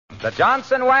the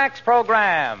Johnson Wax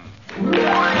Program.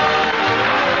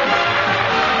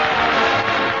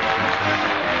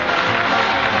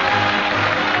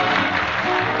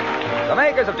 The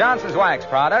makers of Johnson's Wax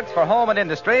products for home and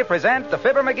industry present the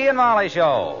Fibber McGee and Molly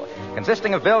Show,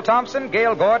 consisting of Bill Thompson,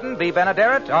 Gail Gordon, B.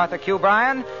 Benaderet, Arthur Q.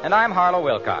 Bryan, and I'm Harlow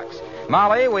Wilcox.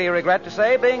 Molly, we regret to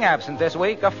say, being absent this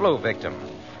week, a flu victim.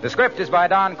 The script is by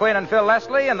Don Quinn and Phil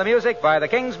Leslie, and the music by the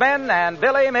Kingsmen and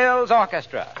Billy Mills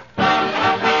Orchestra.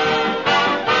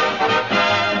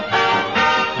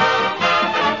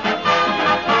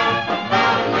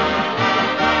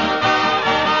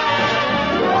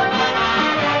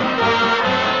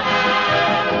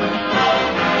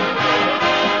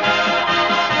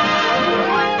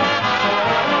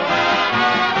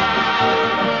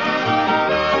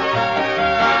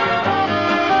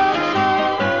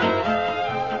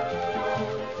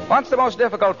 What's the most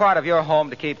difficult part of your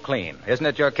home to keep clean? Isn't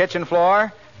it your kitchen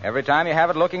floor? Every time you have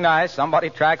it looking nice, somebody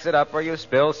tracks it up or you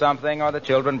spill something or the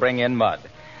children bring in mud.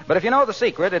 But if you know the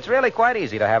secret, it's really quite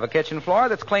easy to have a kitchen floor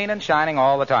that's clean and shining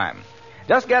all the time.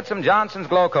 Just get some Johnson's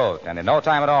Glow Coat, and in no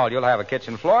time at all, you'll have a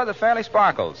kitchen floor that fairly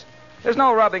sparkles. There's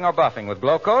no rubbing or buffing with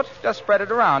Glow Coat. Just spread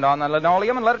it around on the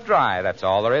linoleum and let it dry. That's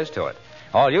all there is to it.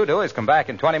 All you do is come back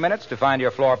in 20 minutes to find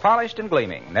your floor polished and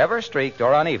gleaming, never streaked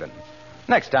or uneven.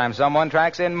 Next time someone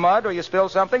tracks in mud or you spill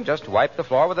something, just wipe the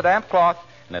floor with a damp cloth,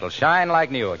 and it'll shine like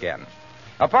new again.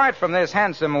 Apart from this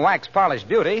handsome wax-polished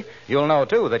beauty, you'll know,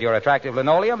 too, that your attractive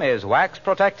linoleum is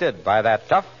wax-protected by that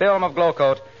tough film of Glow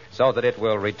Coat so that it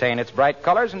will retain its bright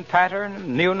colors and pattern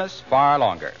and newness far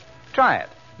longer. Try it.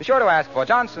 Be sure to ask for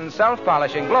Johnson's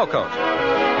Self-Polishing Glow Coat.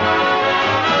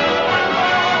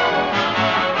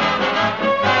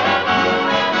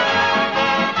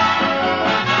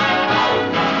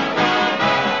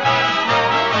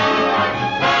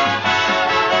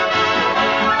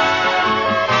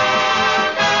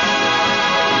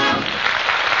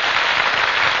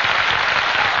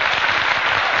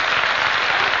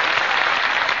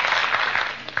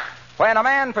 When a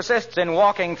man persists in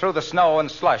walking through the snow and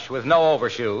slush with no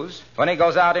overshoes, when he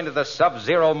goes out into the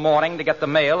sub-zero morning to get the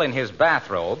mail in his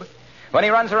bathrobe, when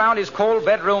he runs around his cold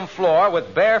bedroom floor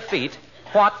with bare feet,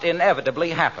 what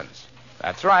inevitably happens?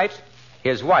 That's right,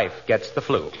 his wife gets the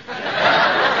flu.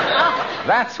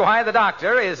 That's why the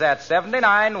doctor is at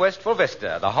 79 Wistful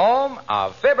Vista, the home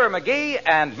of Fibber McGee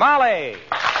and Molly.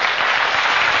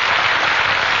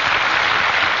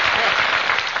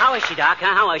 How is she, Doc,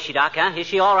 huh? How is she, Doc, huh? Is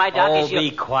she all right, Doc? Oh,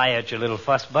 be quiet, you little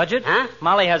fuss budget. Huh?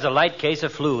 Molly has a light case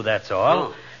of flu, that's all.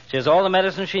 Oh. She has all the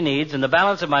medicine she needs, and the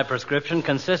balance of my prescription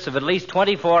consists of at least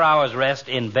 24 hours rest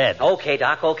in bed. Okay,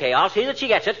 Doc, okay. I'll see that she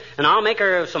gets it, and I'll make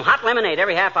her some hot lemonade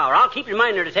every half hour. I'll keep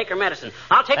reminding her to take her medicine.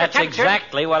 I'll take That's her temperature.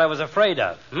 exactly what I was afraid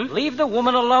of. Leave the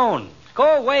woman alone.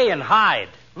 Go away and hide.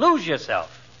 Lose yourself.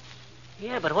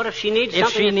 Yeah, but what if she needs If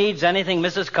something? she needs anything,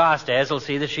 Mrs. Carstairs will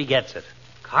see that she gets it.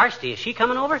 Carsty, is she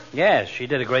coming over? Yes, she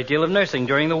did a great deal of nursing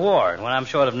during the war, and when I'm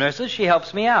short of nurses, she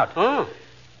helps me out. Oh.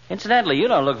 Incidentally, you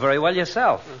don't look very well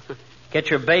yourself. Get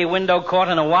your bay window caught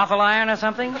in a waffle iron or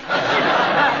something? No,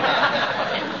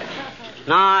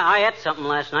 I ate something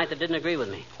last night that didn't agree with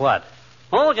me. What?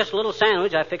 Oh, just a little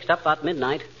sandwich I fixed up about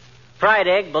midnight. Fried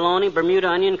egg, bologna, Bermuda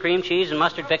onion, cream cheese, and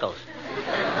mustard pickles.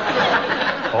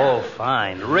 Oh,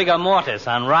 fine. Rigor mortis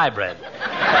on rye bread.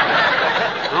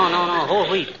 No, whole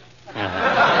wheat.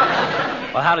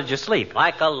 Well, how did you sleep?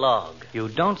 Like a log. You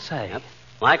don't say. Yep.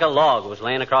 Like a log was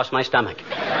laying across my stomach.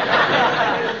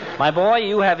 My boy,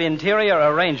 you have interior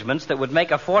arrangements that would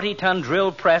make a 40-ton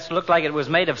drill press look like it was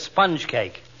made of sponge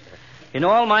cake. In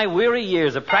all my weary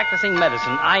years of practicing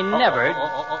medicine, I never...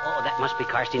 Oh, that must be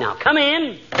Carsty now. Come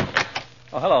in.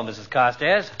 Oh, hello, Mrs.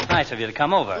 Carstairs. Nice of you to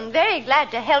come over. I'm very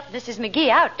glad to help Mrs. McGee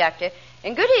out, Doctor.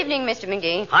 And good evening, Mr.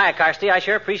 McGee. Hi, Carsty. I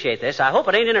sure appreciate this. I hope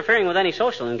it ain't interfering with any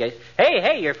social engagement.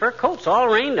 Hey, your fur coat's all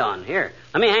rained on. Here,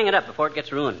 let me hang it up before it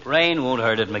gets ruined. Rain won't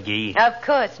hurt it, McGee. Of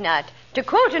course not. To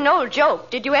quote an old joke,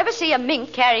 did you ever see a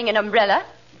mink carrying an umbrella?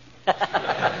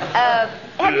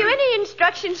 Have you any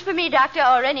instructions for me, Doctor,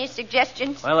 or any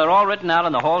suggestions? Well, they're all written out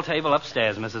on the hall table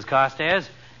upstairs, Mrs. Carstairs.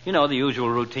 You know, the usual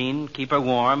routine. Keep her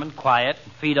warm and quiet,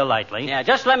 and feed her lightly. Yeah,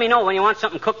 just let me know when you want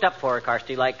something cooked up for her,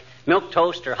 Carsty, like milk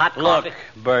toast or hot coffee.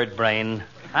 Look, bird brain,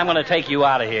 I'm going to take you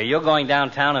out of here. You're going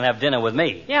downtown and have dinner with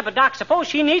me. Yeah, but, Doc, suppose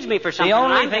she needs me for something. The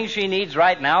only thing she needs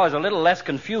right now is a little less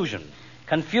confusion.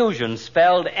 Confusion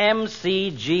spelled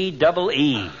M-C-G-E-E.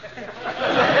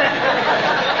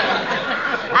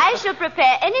 I shall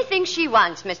prepare anything she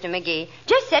wants, Mr. McGee.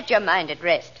 Just set your mind at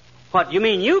rest. What, you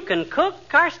mean you can cook,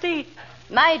 Carsty?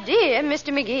 My dear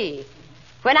Mr. McGee,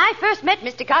 when I first met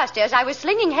Mr. Carstairs, I was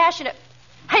slinging hash in a...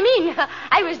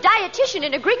 I was dietitian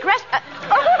in a Greek restaurant.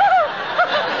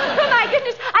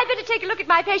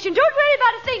 my patient. Don't worry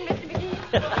about a thing, Mr. McGee.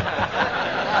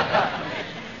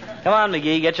 Come on,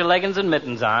 McGee, get your leggings and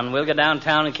mittens on. We'll go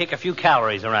downtown and kick a few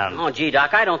calories around. Oh, gee,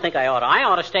 Doc, I don't think I ought to. I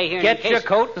ought to stay here. Get your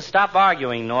coat and stop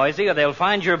arguing, Noisy, or they'll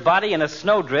find your body in a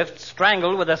snowdrift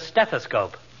strangled with a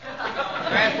stethoscope.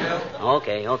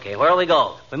 Okay. Where'll we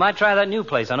go? We might try that new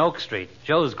place on Oak Street,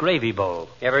 Joe's Gravy Bowl.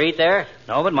 You ever eat there?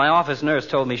 No, but my office nurse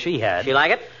told me she had. She like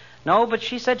it? No, but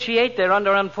she said she ate there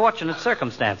under unfortunate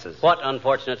circumstances. What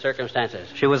unfortunate circumstances?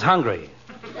 She was hungry.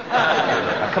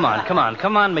 Come on,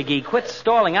 McGee. Quit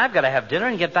stalling. I've got to have dinner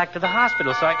and get back to the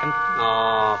hospital so I can...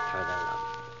 Oh, for the love.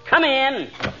 Come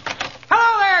in.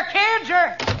 Hello there, kids.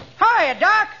 Hiya,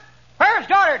 Doc. Where's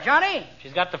daughter, Johnny?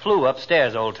 She's got the flu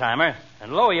upstairs, old-timer.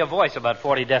 And lower your voice about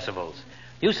 40 decibels.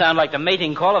 You sound like the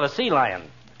mating call of a sea lion.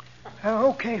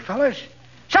 Okay, fellas.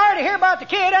 Sorry to hear about the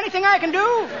kid. Anything I can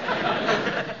do?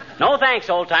 No thanks,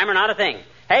 old-timer. Not a thing.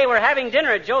 Hey, we're having dinner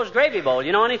at Joe's Gravy Bowl.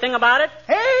 You know anything about it?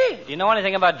 Hey! Do you know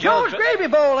anything about Joe's Gravy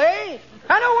Bowl, eh?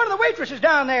 I know one of the waitresses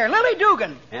down there, Lily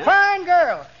Dugan. Yeah? Fine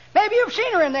girl. Maybe you've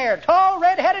seen her in there. Tall,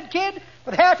 red-headed kid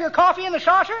with half your coffee in the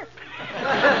saucer.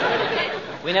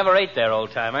 We never ate there,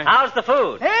 old-timer. How's the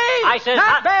food? Hey! I said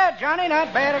not bad, Johnny.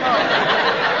 Not bad at all.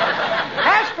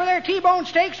 Ask for their T-bone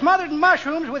steak smothered in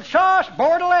mushrooms with sauce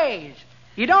bordelaise.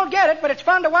 You don't get it, but it's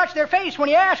fun to watch their face when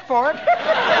you ask for it.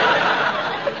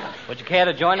 Would you care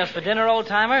to join us for dinner,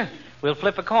 old-timer? We'll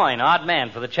flip a coin, odd man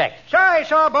for the check. Sorry,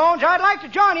 Sawbones. I'd like to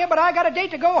join you, but I got a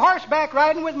date to go horseback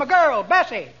riding with my girl,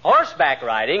 Bessie. Horseback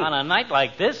riding? On a night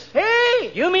like this?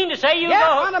 Hey! You mean to say you go...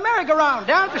 on the merry-go-round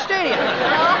down at the stadium.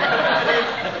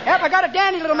 Yep, I got a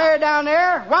dandy little mare down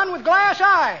there, one with glass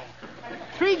eye.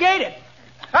 3-gated.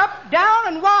 Up, down,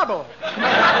 and wobble.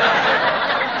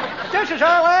 This is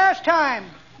our last time.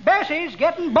 Bessie's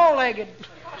getting bow-legged.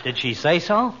 Did she say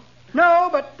so? No,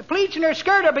 but the pleats in her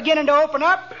skirt are beginning to open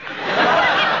up.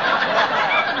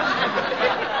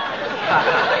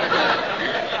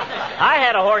 I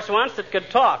had a horse once that could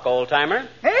talk, old-timer.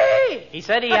 Hey! He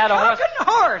said he had a horse... talking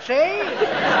horse, eh?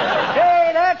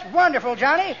 Hey, that's wonderful,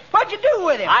 Johnny. What'd you do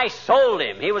with him? I sold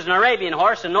him. He was an Arabian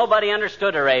horse, and nobody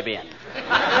understood Arabian.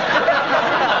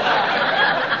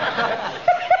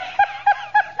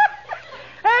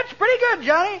 That's pretty good,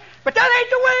 Johnny. But that ain't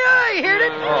the way I heard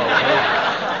it.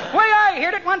 The way I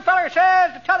heard it, one feller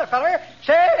says to t'other feller,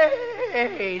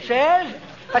 says,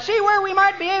 I see where we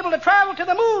might be able to travel to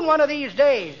the moon one of these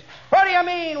days. What do you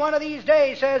mean, one of these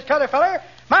days, says t'other feller.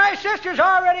 My sister's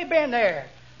already been there.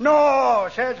 No,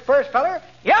 says the first feller.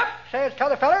 Yep, says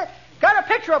t'other feller. Got a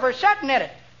picture of her sitting in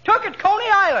it. Took at Coney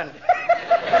Island.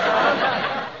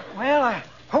 Well, I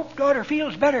hope daughter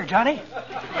feels better, Johnny.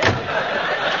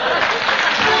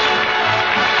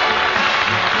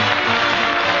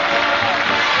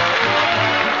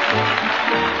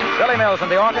 Billy Mills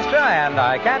and the orchestra, and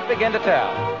I Can't Begin to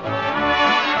Tell.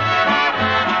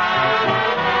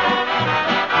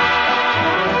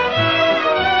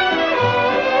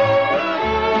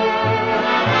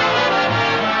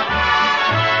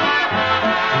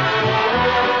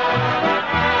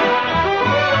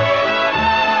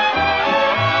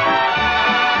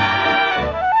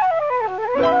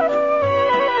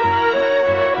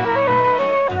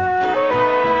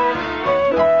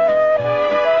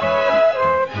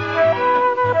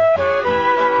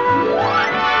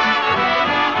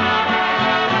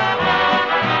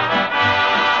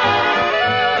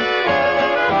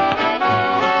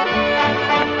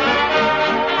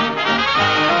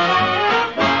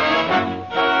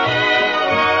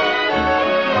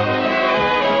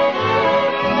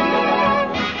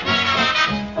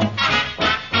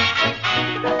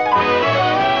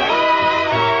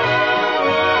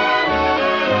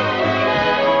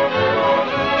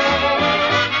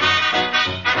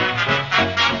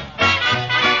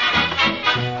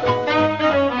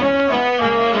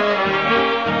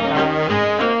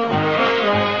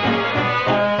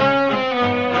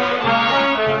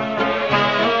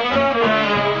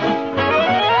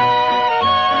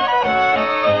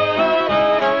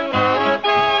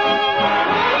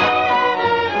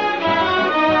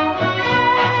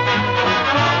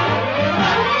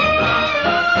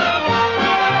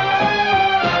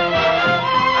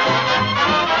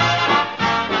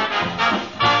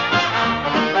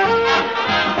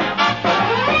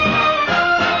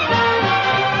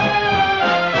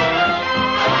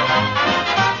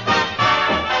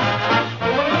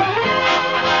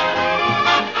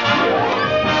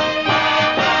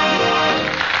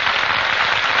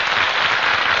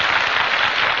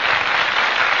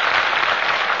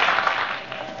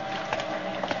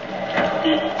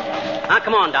 Now,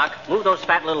 come on, Doc. Move those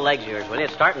fat little legs of yours, will you?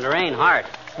 It's starting to rain hard.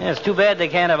 Yeah, it's too bad they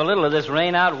can't have a little of this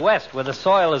rain out west where the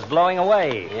soil is blowing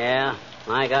away. Yeah,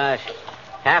 my gosh.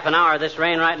 Half an hour of this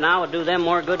rain right now would do them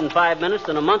more good in 5 minutes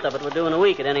than a month of it would do in a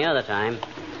week at any other time.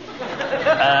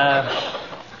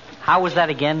 How was that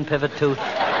again, Pivot Tooth?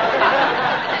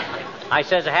 I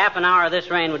says a half an hour of this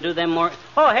rain would do them more...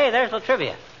 Oh, hey, there's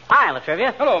Latrivia. Hi,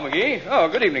 Latrivia. Hello, McGee. Oh,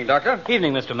 good evening, Doctor.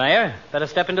 Evening, Mr. Mayor. Better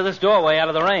step into this doorway out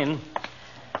of the rain.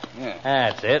 Yeah.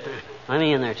 That's it. Let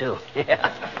me in there, too.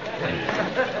 Yeah.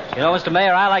 You know, Mr.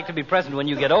 Mayor, I like to be present when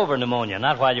you get over pneumonia,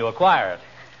 not while you acquire it.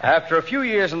 After a few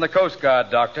years in the Coast Guard,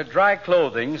 Doctor, dry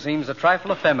clothing seems a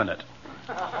trifle effeminate.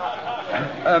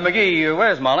 McGee,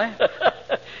 where's Molly?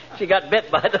 She got bit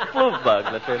by the flu bug,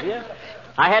 Latrivia.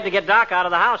 I had to get Doc out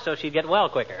of the house so she'd get well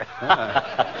quicker.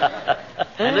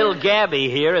 And little Gabby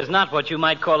here is not what you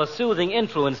might call a soothing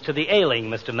influence to the ailing,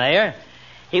 Mr. Mayor.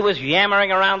 He was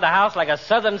yammering around the house like a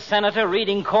Southern senator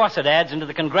reading corset ads into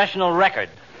the Congressional Record.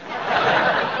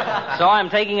 So I'm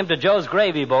taking him to Joe's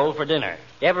Gravy Bowl for dinner.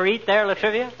 You ever eat there,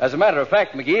 Latrivia? As a matter of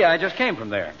fact, McGee, I just came from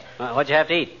there. What'd you have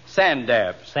to eat? Sand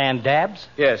dabs. Sand dabs?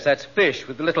 Yes, that's fish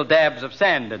with little dabs of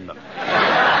sand in them.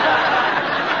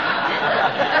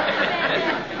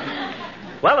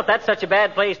 Well, if that's such a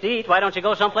bad place to eat, why don't you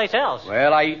go someplace else?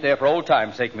 Well, I eat there for old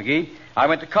time's sake, McGee. I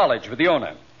went to college with the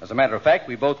owner. As a matter of fact,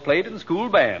 we both played in the school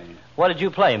band. What did you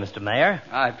play, Mr. Mayor?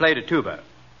 I played a tuba.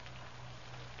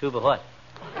 Tuba what?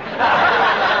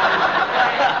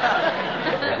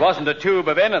 It wasn't a tube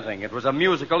of anything. It was a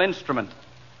musical instrument.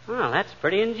 Oh, that's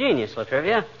pretty ingenious,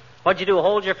 Latrivia. What'd you do,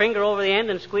 hold your finger over the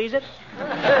end and squeeze it?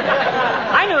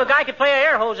 I knew a guy could play an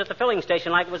air hose at the filling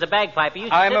station like it was a bagpipe. He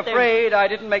used to I'm sit there... afraid I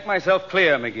didn't make myself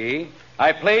clear, McGee.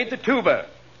 I played the tuba.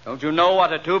 Don't you know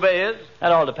what a tuba is?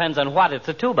 That all depends on what it's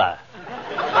a tuba.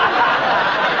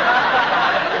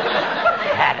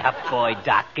 Atta boy,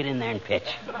 Doc. Get in there and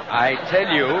pitch. I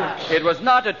tell you, it was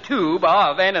not a tube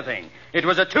of anything. It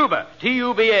was a tuba.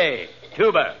 T-U-B-A.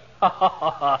 Tuba.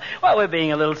 Well, we're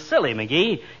being a little silly,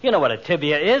 McGee. You know what a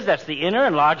tibia is. That's the inner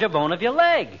and larger bone of your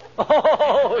leg.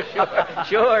 Oh,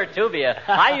 sure, tubia.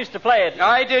 I used to play it.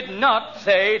 I did not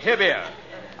say tibia.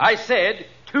 I said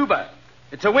tuba.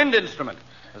 It's a wind instrument,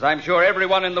 as I'm sure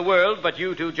everyone in the world but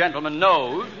you two gentlemen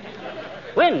knows.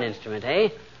 Wind instrument, eh?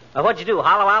 What'd you do,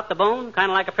 hollow out the bone?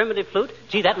 Kind of like a primitive flute?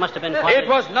 Gee, that must have been quite... It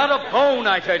was not a bone,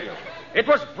 I tell you. It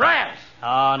was brass.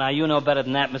 Oh, now, you know better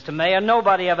than that, Mr. Mayor.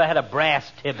 Nobody ever had a brass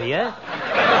tibia.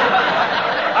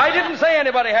 I didn't say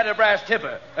anybody had a brass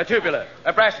tibia, a tubula,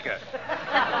 a brassica.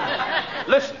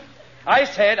 Listen, I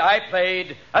said I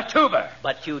played a tuba.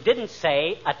 But you didn't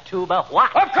say a tuba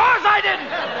what? Of course I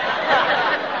didn't!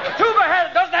 A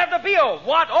tuba doesn't have to be a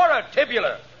what or a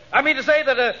tibula. I mean to say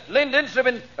that a wind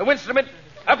instrument,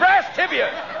 a brass tibia,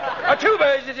 a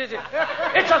tuba,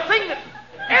 it's a thing that...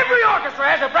 Every orchestra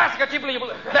has a brassica tibia.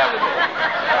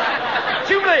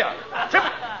 Tubia.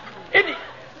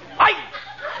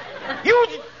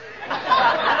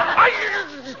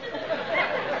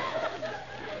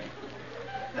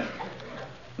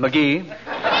 McGee?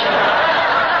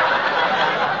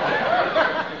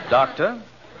 Doctor?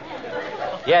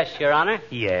 Yes, Your Honor.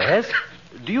 Yes?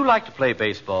 Do you like to play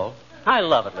baseball? I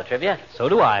love it, Latrivia. So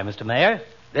do I, Mr. Mayor.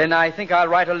 Then I think I'll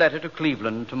write a letter to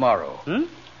Cleveland tomorrow.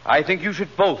 I think you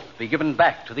should both be given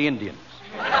back to the Indians.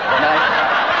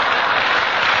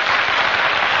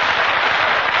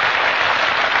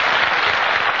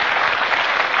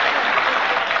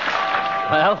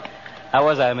 Well, how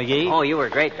was I, McGee? Oh, you were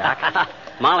great, Doc.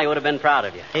 Molly would have been proud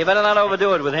of you. You better not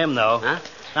overdo it with him, though. Huh?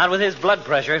 Not with his blood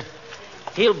pressure.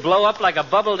 He'll blow up like a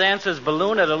bubble dancer's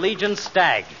balloon at a Legion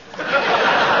stag.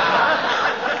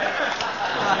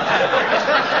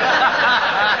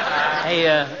 Hey,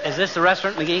 is this the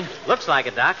restaurant, McGee? Looks like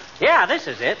it, Doc. Yeah, this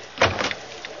is it.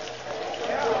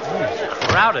 It's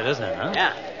crowded, isn't it, huh?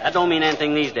 Yeah, that don't mean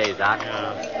anything these days, Doc.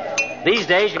 Yeah. These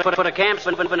days, you put a camp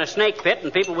in a snake pit,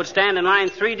 and people would stand in line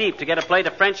 3 deep to get a plate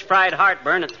of French fried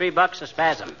heartburn at $3 a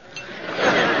spasm.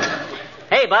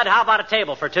 Hey, Bud, how about a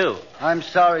table for 2? I'm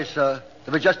sorry, sir.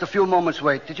 There was just a few moments'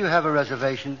 wait. Did you have a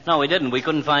reservation? No, we didn't. We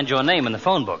couldn't find your name in the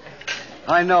phone book.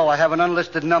 I know. I have an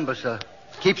unlisted number, sir.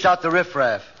 Keeps out the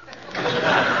riffraff.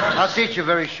 I'll seat you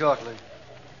very shortly.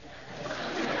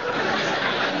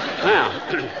 Well,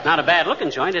 not a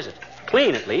bad-looking joint, is it?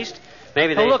 Clean, at least.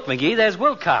 Maybe they... Oh, look, McGee, there's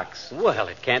Wilcox. Well,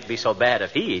 it can't be so bad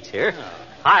if he eats here.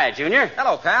 Hi, Junior.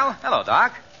 Hello, pal. Hello,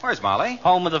 Doc. Where's Molly?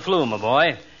 Home with the flu, my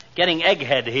boy. Getting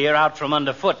Egghead here out from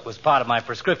underfoot was part of my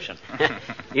prescription.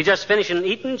 You just finishing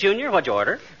eating, Junior? What'd you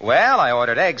order? Well, I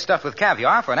ordered eggs stuffed with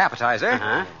caviar for an appetizer.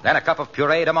 Uh-huh. Then a cup of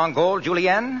puree de Mongol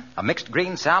julienne, a mixed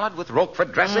green salad with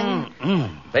Roquefort dressing,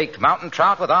 baked mountain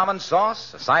trout with almond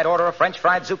sauce, a side order of French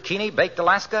fried zucchini, baked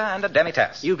Alaska, and a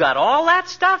demi-tasse. You got all that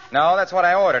stuff? No, that's what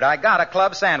I ordered. I got a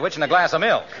club sandwich and a glass of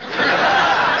milk.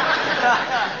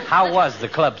 How was the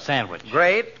club sandwich?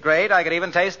 Great. I could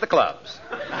even taste the clubs.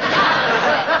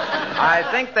 I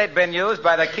think they'd been used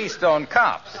by the Keystone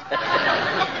Cops.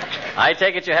 I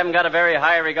take it you haven't got a very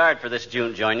high regard for this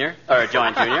Joint Junior.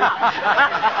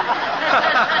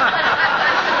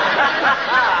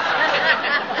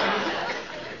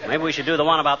 Maybe we should do the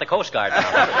one about the Coast Guard now.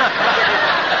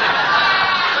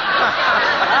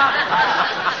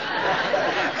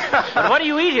 But what do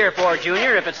you eat here for,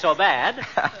 Junior, if it's so bad?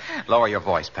 Lower your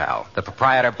voice, pal. The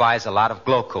proprietor buys a lot of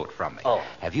glow coat from me. Oh.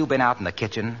 Have you been out in the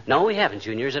kitchen? No, we haven't,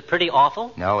 Junior. Is it pretty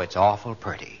awful? No, it's awful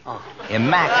pretty. Oh.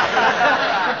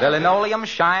 Immaculate. The linoleum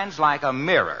shines like a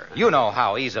mirror. You know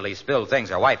how easily spilled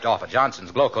things are wiped off of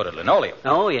Johnson's glow-coated linoleum.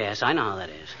 Oh, yes, I know how that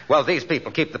is. Well, these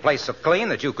people keep the place so clean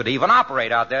that you could even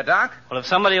operate out there, Doc. Well, if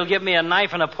somebody will give me a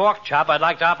knife and a pork chop, I'd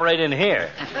like to operate in here.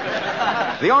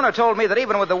 The owner told me that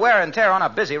even with the wear and tear on a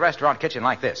busy restaurant kitchen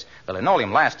like this, the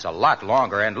linoleum lasts a lot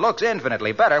longer and looks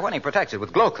infinitely better when he protects it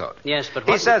with glow coat. Yes, but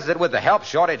He says that with the help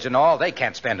shortage and all, they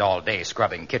can't spend all day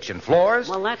scrubbing kitchen floors.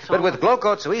 Well, that's But all. with glow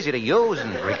coat so easy to use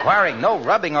and requiring no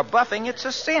rubbing or buffing, it's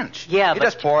a cinch. Yeah, You but-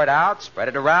 just pour it out, spread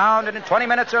it around, and in 20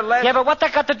 minutes or less... Yeah, but what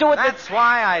that got to do with it? That's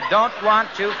why I don't want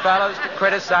you fellows to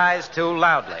criticize too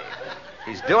loudly.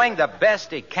 He's doing the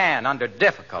best he can under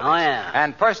difficulties. Oh, yeah.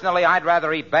 And personally, I'd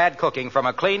rather eat bad cooking from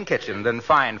a clean kitchen than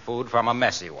fine food from a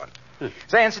messy one.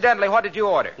 Say, incidentally, what did you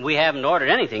order? We haven't ordered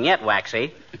anything yet,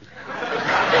 Waxy.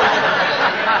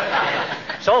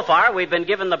 So far, we've been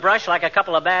given the brush like a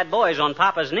couple of bad boys on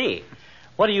Papa's knee.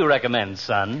 What do you recommend,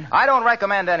 son? I don't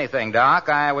recommend anything, Doc.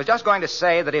 I was just going to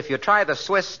say that if you try the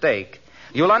Swiss steak,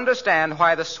 you'll understand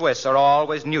why the Swiss are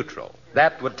always neutral.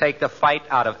 That would take the fight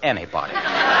out of anybody. So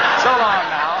long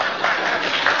now.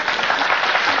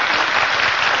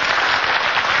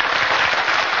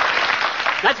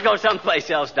 Let's go someplace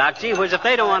else, Doc. Gee whiz, if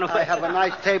they don't want to... I have a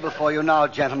nice table for you now,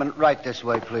 gentlemen. Right this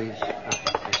way, please.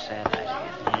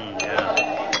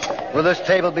 Will this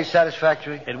table be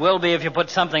satisfactory? It will be if you put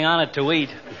something on it to eat.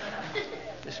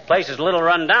 This place is a little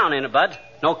run down, ain't it, Bud?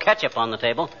 No ketchup on the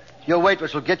table. Your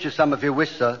waitress will get you some if you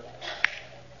wish, sir.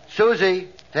 Susie,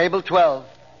 table 12.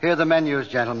 Here are the menus,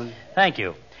 gentlemen. Thank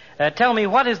you. Tell me,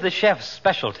 what is the chef's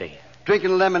specialty?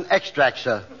 Drinking lemon extract,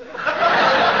 sir.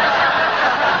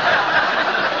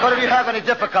 But if you have any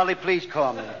difficulty, please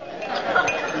call me.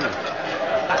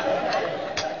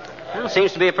 Well,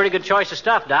 seems to be a pretty good choice of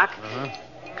stuff, Doc.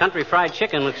 Country fried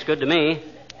chicken looks good to me.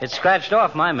 It's scratched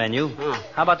off my menu. Oh.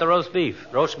 How about the roast beef?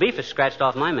 Roast beef is scratched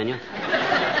off my menu.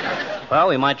 Well,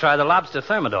 we might try the lobster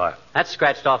thermidor. That's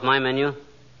scratched off my menu.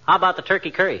 How about the turkey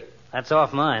curry? That's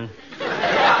off mine.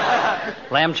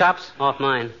 Lamb chops? Off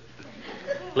mine.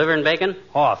 Liver and bacon?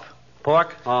 Off.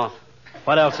 Pork? Off.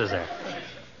 What else is there?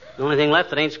 The only thing left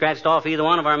that ain't scratched off either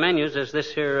one of our menus is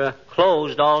this here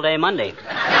closed all day Monday.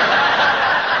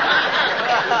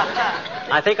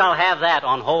 I think I'll have that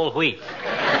on whole wheat.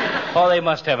 Oh, they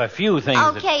must have a few things.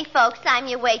 Okay, folks, I'm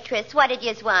your waitress. What did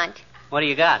yous want? What do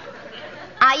you got?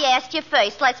 I asked you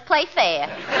first. Let's play fair.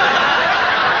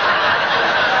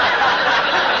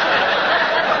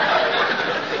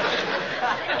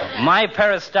 My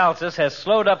peristalsis has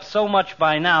slowed up so much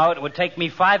by now it would take me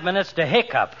 5 minutes to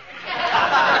hiccup.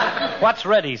 What's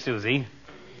ready, Susie?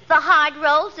 The hard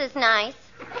rolls is nice.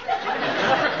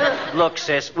 Look,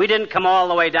 sis, we didn't come all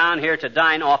the way down here to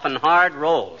dine off on hard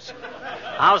rolls.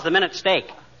 How's the minute steak?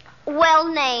 Well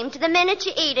named. The minute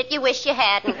you eat it, you wish you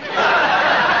hadn't.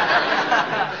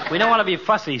 We don't want to be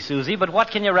fussy, Susie, but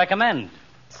what can you recommend?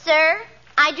 Sir,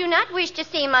 I do not wish to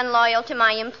seem unloyal to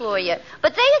my employer,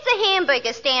 but there's a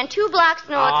hamburger stand 2 blocks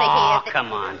north of here.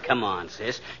 Come on,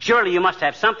 sis. Surely you must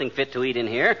have something fit to eat in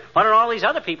here. What are all these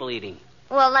other people eating?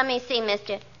 Well, let me see,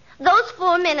 mister. Those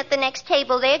 4 men at the next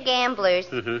table, they're gamblers.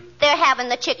 Mm-hmm. They're having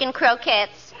the chicken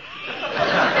croquettes.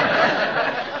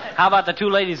 How about the 2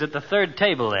 ladies at the third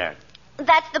table there?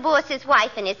 That's the boss's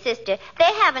wife and his sister.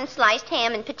 They're having sliced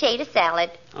ham and potato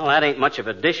salad. Oh, that ain't much of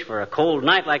a dish for a cold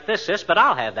night like this, sis, but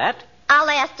I'll have that. I'll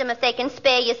ask them if they can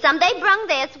spare you some. They brung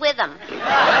theirs with them.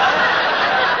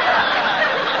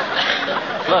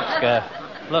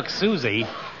 Look, Susie,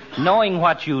 knowing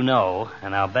what you know,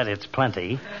 and I'll bet it's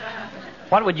plenty,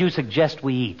 what would you suggest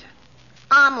we eat?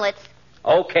 Omelets.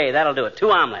 Okay, that'll do it. 2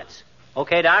 omelets.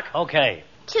 Okay, Doc? Okay.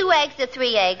 2 eggs or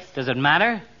 3 eggs. Does it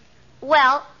matter?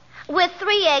 Well, With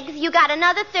 3 eggs, you got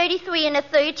another 33 and a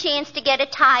third chance to get a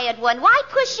tired one. Why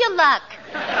push your luck?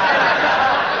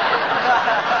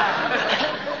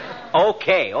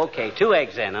 Okay. 2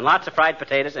 eggs then, and lots of fried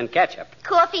potatoes and ketchup.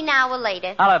 Coffee now or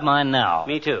later? I'll have mine now.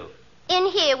 Me too. In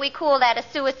here, we call that a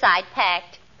suicide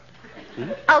pact.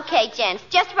 Okay, gents,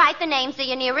 just write the names of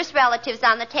your nearest relatives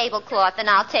on the tablecloth, and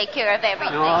I'll take care of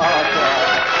everything.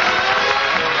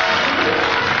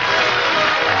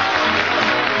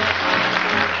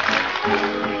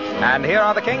 And here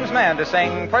are the King's Men to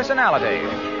sing Personality.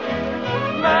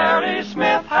 Mary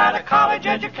Smith had a college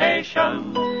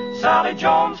education. Sally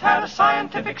Jones had a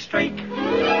scientific streak.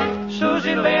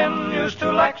 Susie Lynn used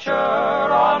to lecture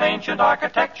on ancient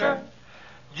architecture.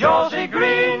 Josie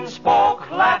Green spoke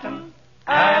Latin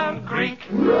and Greek.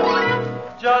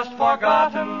 Just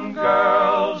forgotten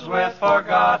girls with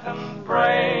forgotten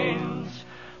brains.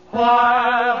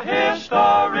 While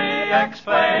history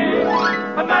explains,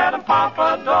 when Madame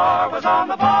Pompadour was on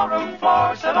the ballroom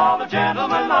floor, said all the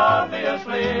gentlemen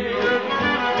obviously,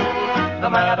 the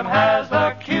Madam has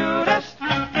the cutest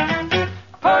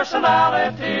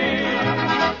personality.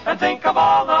 And think of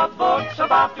all the books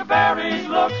about the Barry's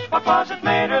looks. What was it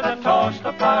made her the toast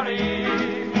of Paris?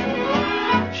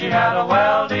 She had a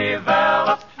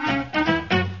well-developed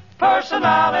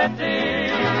personality.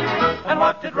 And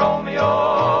what did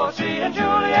Romeo see in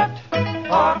Juliet?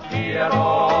 Or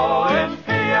Piero in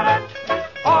Pierrette?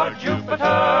 Or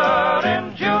Jupiter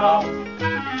in Juno?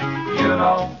 You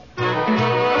know.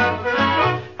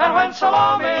 And when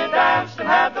Salome danced and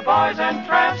had the boys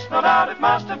entranced, no doubt it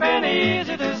must have been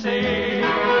easy to see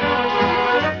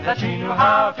that she knew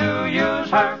how to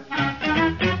use her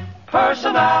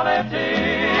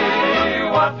personality.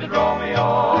 What did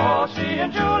Romeo see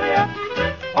in Juliet?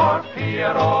 Or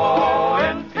Piero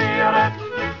in Pierrette?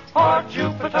 Or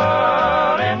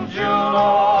Jupiter in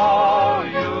Juno?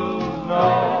 You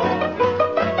know.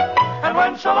 And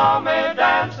when Salome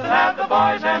danced and had the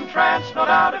boys entranced, no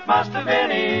doubt it must have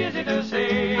been easy to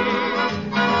see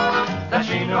that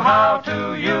she knew how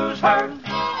to use her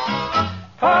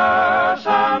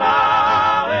personality.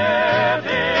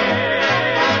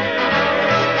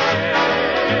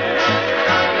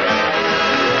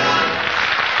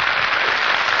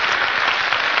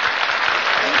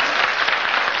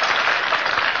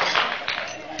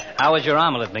 How was your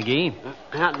omelet, McGee?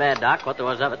 Not bad, Doc, what there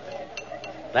was of it.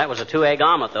 That was a 2-egg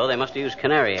omelet, though. They must have used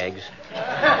canary eggs.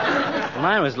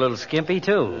 Mine was a little skimpy,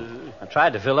 too. I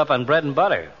tried to fill up on bread and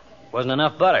butter. Wasn't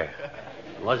enough butter.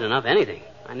 Wasn't enough anything.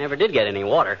 I never did get any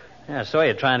water. Yeah, I saw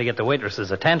you trying to get the waitress's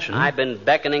attention. I've been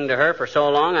beckoning to her for so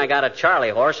long, I got a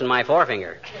Charlie horse in my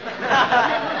forefinger.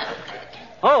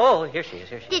 Oh, here she is.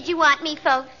 Did you want me,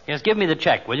 folks? Yes, give me the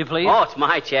check, will you, please? Oh, it's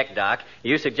my check, Doc.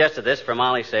 You suggested this for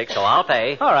Molly's sake, so I'll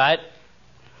pay. All right.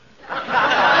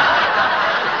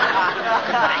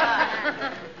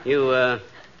 You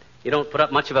don't put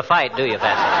up much of a fight, do you,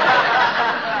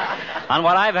 Patsy? On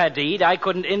what I've had to eat, I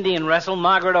couldn't Indian wrestle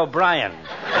Margaret O'Brien.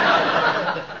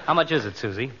 How much is it,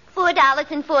 Susie?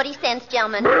 $4.40,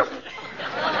 gentlemen.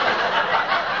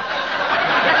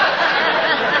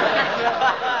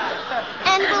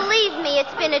 And believe me,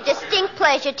 it's been a distinct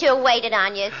pleasure to have waited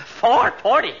on you.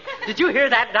 $4.40. Did you hear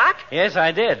that, Doc? Yes,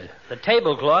 I did. The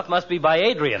tablecloth must be by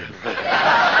Adrian.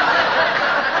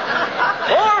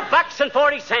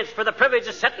 $4.40 for the privilege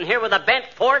of sitting here with a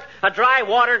bent fork, a dry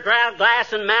water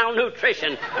glass, and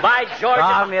malnutrition. By George...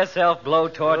 Calm yourself,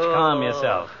 blowtorch, calm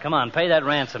yourself. Come on, pay that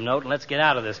ransom note and let's get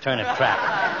out of this turnip trap.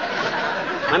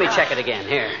 Let me check it again.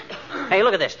 Here. Hey,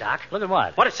 look at this, Doc. Look at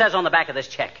what? What it says on the back of this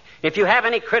check. If you have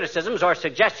any criticisms or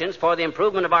suggestions for the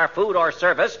improvement of our food or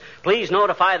service, please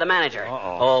notify the manager.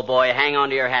 Uh-oh. Oh, boy, hang on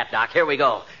to your hat, Doc. Here we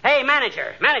go. Hey,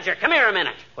 manager, come here a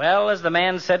minute. Well, as the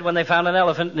man said when they found an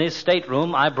elephant in his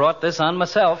stateroom, I brought this on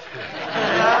myself.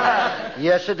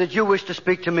 Yes, sir. Did you wish to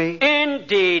speak to me?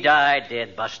 Indeed I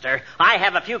did, Buster. I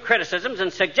have a few criticisms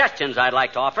and suggestions I'd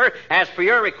like to offer as per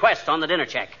your request on the dinner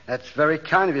check. That's very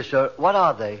kind of you, sir. What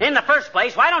are they? In the first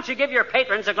place, why don't you give your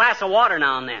patrons a glass of water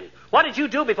now and then? What did you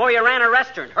do before you ran a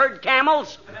restaurant? Herd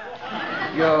camels?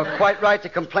 You're quite right to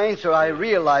complain, sir. I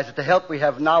realize that the help we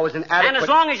have now is inadequate. And as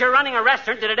long as you're running a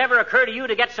restaurant, did it ever occur to you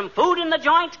to get some food in the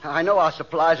joint? I know our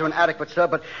supplies are inadequate, sir,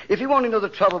 but if you only know the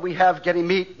trouble we have getting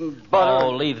meat and butter...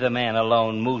 Oh, leave the man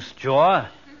alone, Moose Jaw.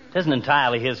 It isn't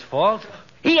entirely his fault.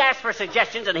 He asked for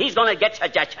suggestions, and he's going to get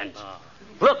suggestions.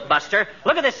 Look, Buster,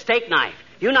 look at this steak knife.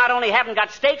 You not only haven't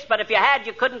got steaks, but if you had,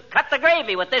 you couldn't cut the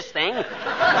gravy with this thing.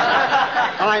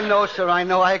 I know, sir, I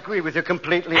know. I agree with you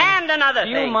completely. And another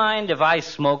thing. Do you mind if I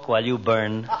smoke while you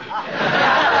burn?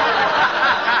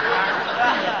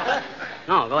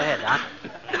 No, go ahead, Doc.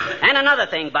 And another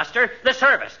thing, Buster, the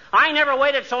service. I never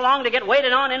waited so long to get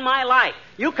waited on in my life.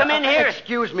 You come in here...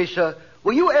 Excuse me, sir.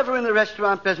 Were you ever in the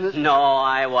restaurant business? No,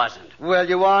 I wasn't. Well,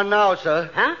 you are now, sir.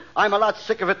 Huh? I'm a lot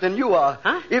sick of it than you are.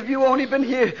 Huh? If you've only been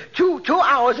here two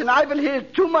hours and I've been here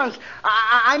 2 months,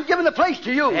 I'm giving the place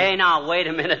to you. Hey, now, wait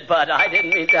a minute, Bud. I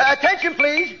didn't mean to... Attention,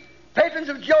 please. Patrons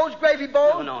of Joe's Gravy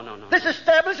Bowl. No. This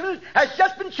establishment has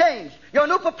just been changed. Your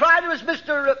new proprietor is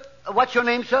Mr. What's your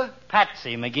name, sir?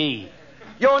 Patsy McGee.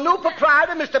 Your new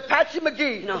proprietor, Mr. Patsy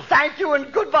McGee. No. Thank you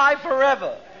and goodbye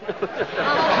forever.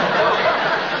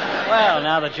 Well,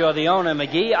 now that you're the owner,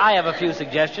 McGee, I have a few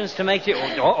suggestions to make you...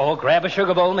 grab a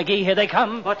sugar bowl, McGee. Here they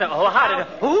come. What the... Oh, how did...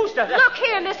 Who's the... Look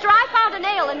here, mister. I found a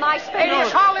nail in my spade. Hey, do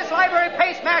you call this library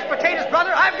paste mashed potatoes,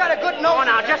 brother? I've got a good nose. Oh,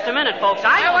 now, just a minute, folks.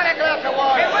 I want to go up the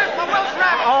water. Hey, where's my Will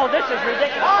Rabbit? Oh, this is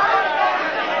ridiculous.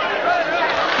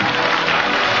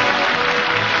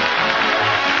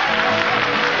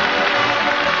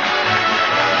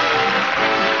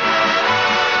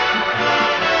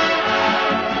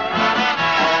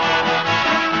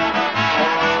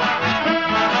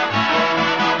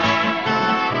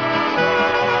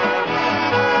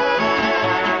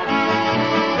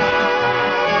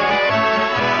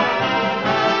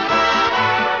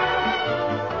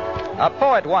 A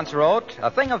poet once wrote, "A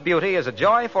thing of beauty is a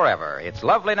joy forever. Its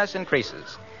loveliness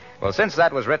increases." Well, since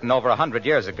that was written over 100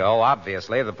 years ago,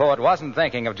 obviously the poet wasn't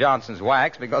thinking of Johnson's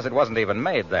wax because it wasn't even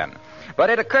made then. But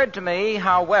it occurred to me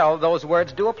how well those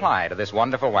words do apply to this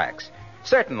wonderful wax.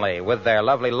 Certainly, with their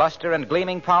lovely luster and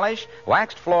gleaming polish,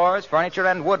 waxed floors, furniture,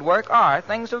 and woodwork are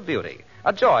things of beauty,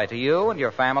 a joy to you and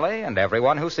your family and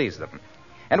everyone who sees them.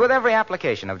 And with every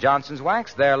application of Johnson's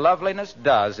wax, their loveliness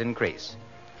does increase.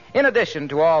 In addition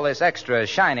to all this extra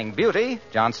shining beauty,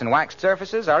 Johnson waxed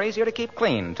surfaces are easier to keep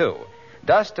clean, too.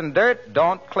 Dust and dirt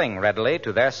don't cling readily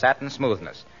to their satin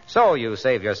smoothness, so you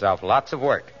save yourself lots of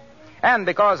work. And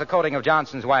because a coating of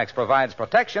Johnson's wax provides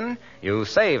protection, you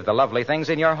save the lovely things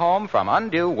in your home from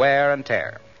undue wear and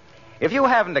tear. If you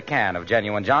haven't a can of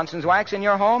genuine Johnson's wax in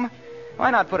your home,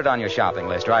 why not put it on your shopping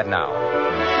list right now?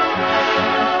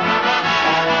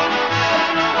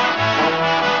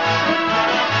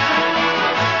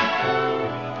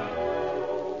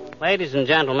 Ladies and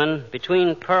gentlemen,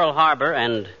 between Pearl Harbor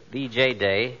and VJ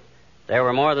Day, there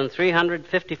were more than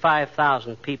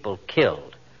 355,000 people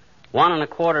killed,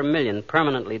 1.25 million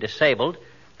permanently disabled,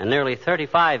 and nearly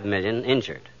 35 million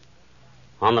injured.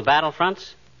 On the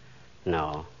battlefronts?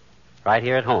 No. Right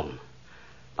here at home.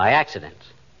 By accident.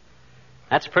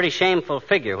 That's a pretty shameful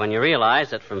figure when you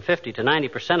realize that from 50 to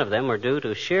 90% of them were due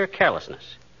to sheer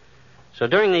carelessness. So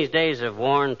during these days of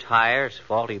worn tires,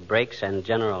 faulty brakes, and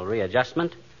general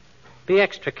readjustment, be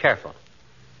extra careful.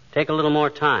 Take a little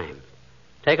more time.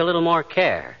 Take a little more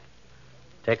care.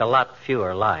 Take a lot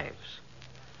fewer lives.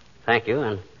 Thank you,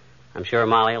 and I'm sure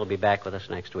Molly will be back with us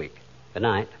next week. Good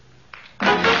night.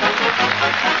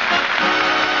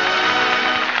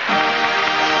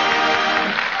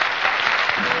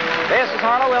 This is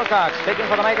Harlow Wilcox, speaking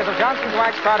for the makers of Johnson's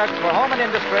Wax products for home and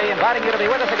industry, inviting you to be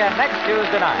with us again next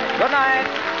Tuesday night. Good night.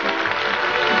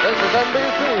 This is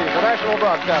NBC, the National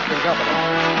Broadcasting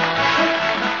Company.